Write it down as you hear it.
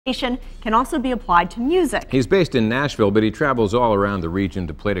Can also be applied to music. He's based in Nashville, but he travels all around the region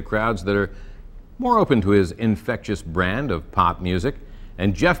to play to crowds that are more open to his infectious brand of pop music.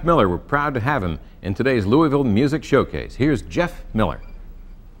 And Jeff Miller, we're proud to have him in today's Louisville Music Showcase. Here's Jeff Miller.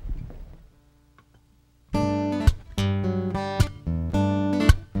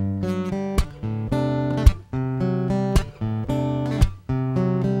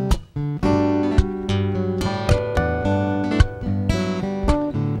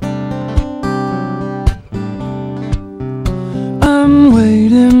 I'm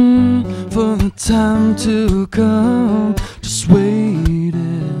waiting for the time to come, just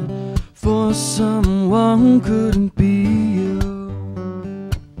waiting for someone who couldn't be you.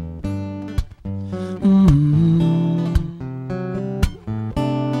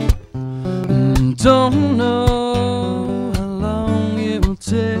 Don't know how long it will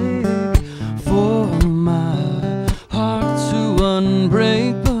take for my heart to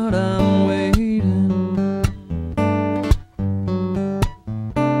unbreak, but I'm waiting.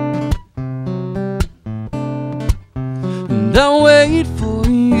 And I'll wait for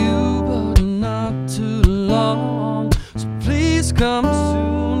you, but not too long. So please come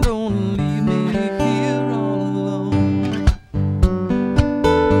soon, don't leave me here all alone.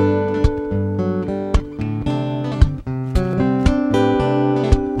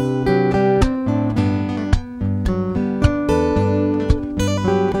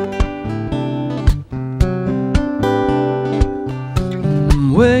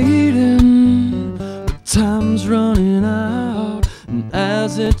 I'm waiting, but time's running out, and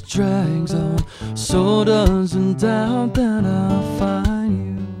as it drags on, so does the doubt that I'll find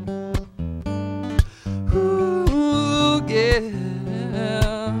you. Ooh,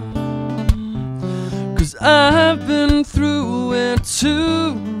 yeah. 'Cause I've been through it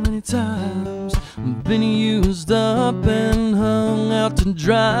too many times. I've been used up and hung out to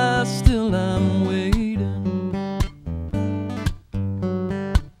dry, still I'm waiting.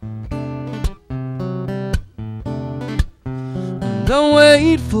 I'll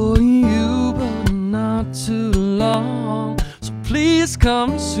wait for you, but not too long. So please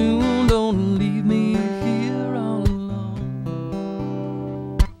come soon, don't leave me here all alone.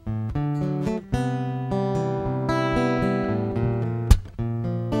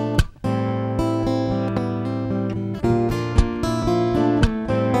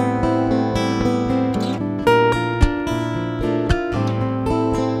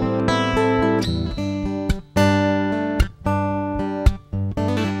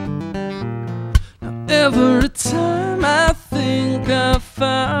 Every time I think I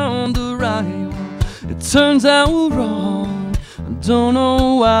found the right one, it turns out wrong. I don't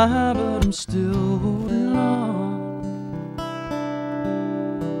know why, but I'm still holding on.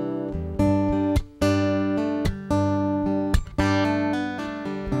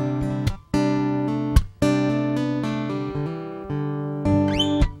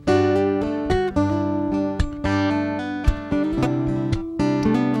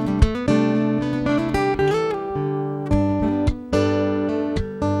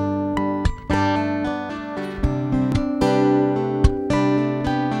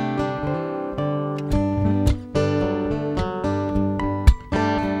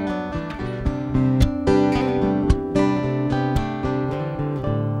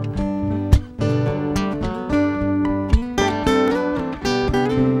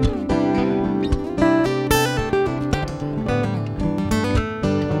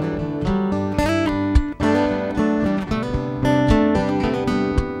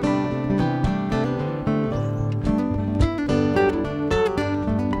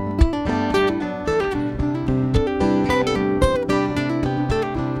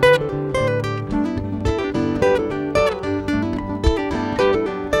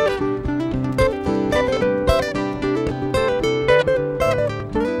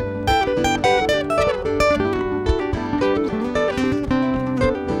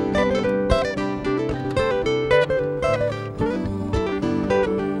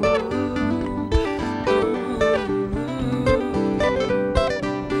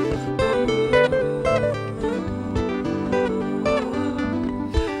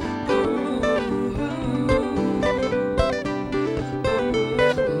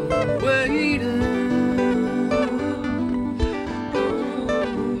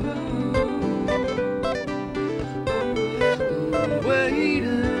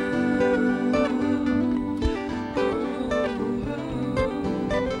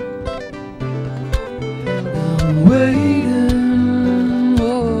 Wait.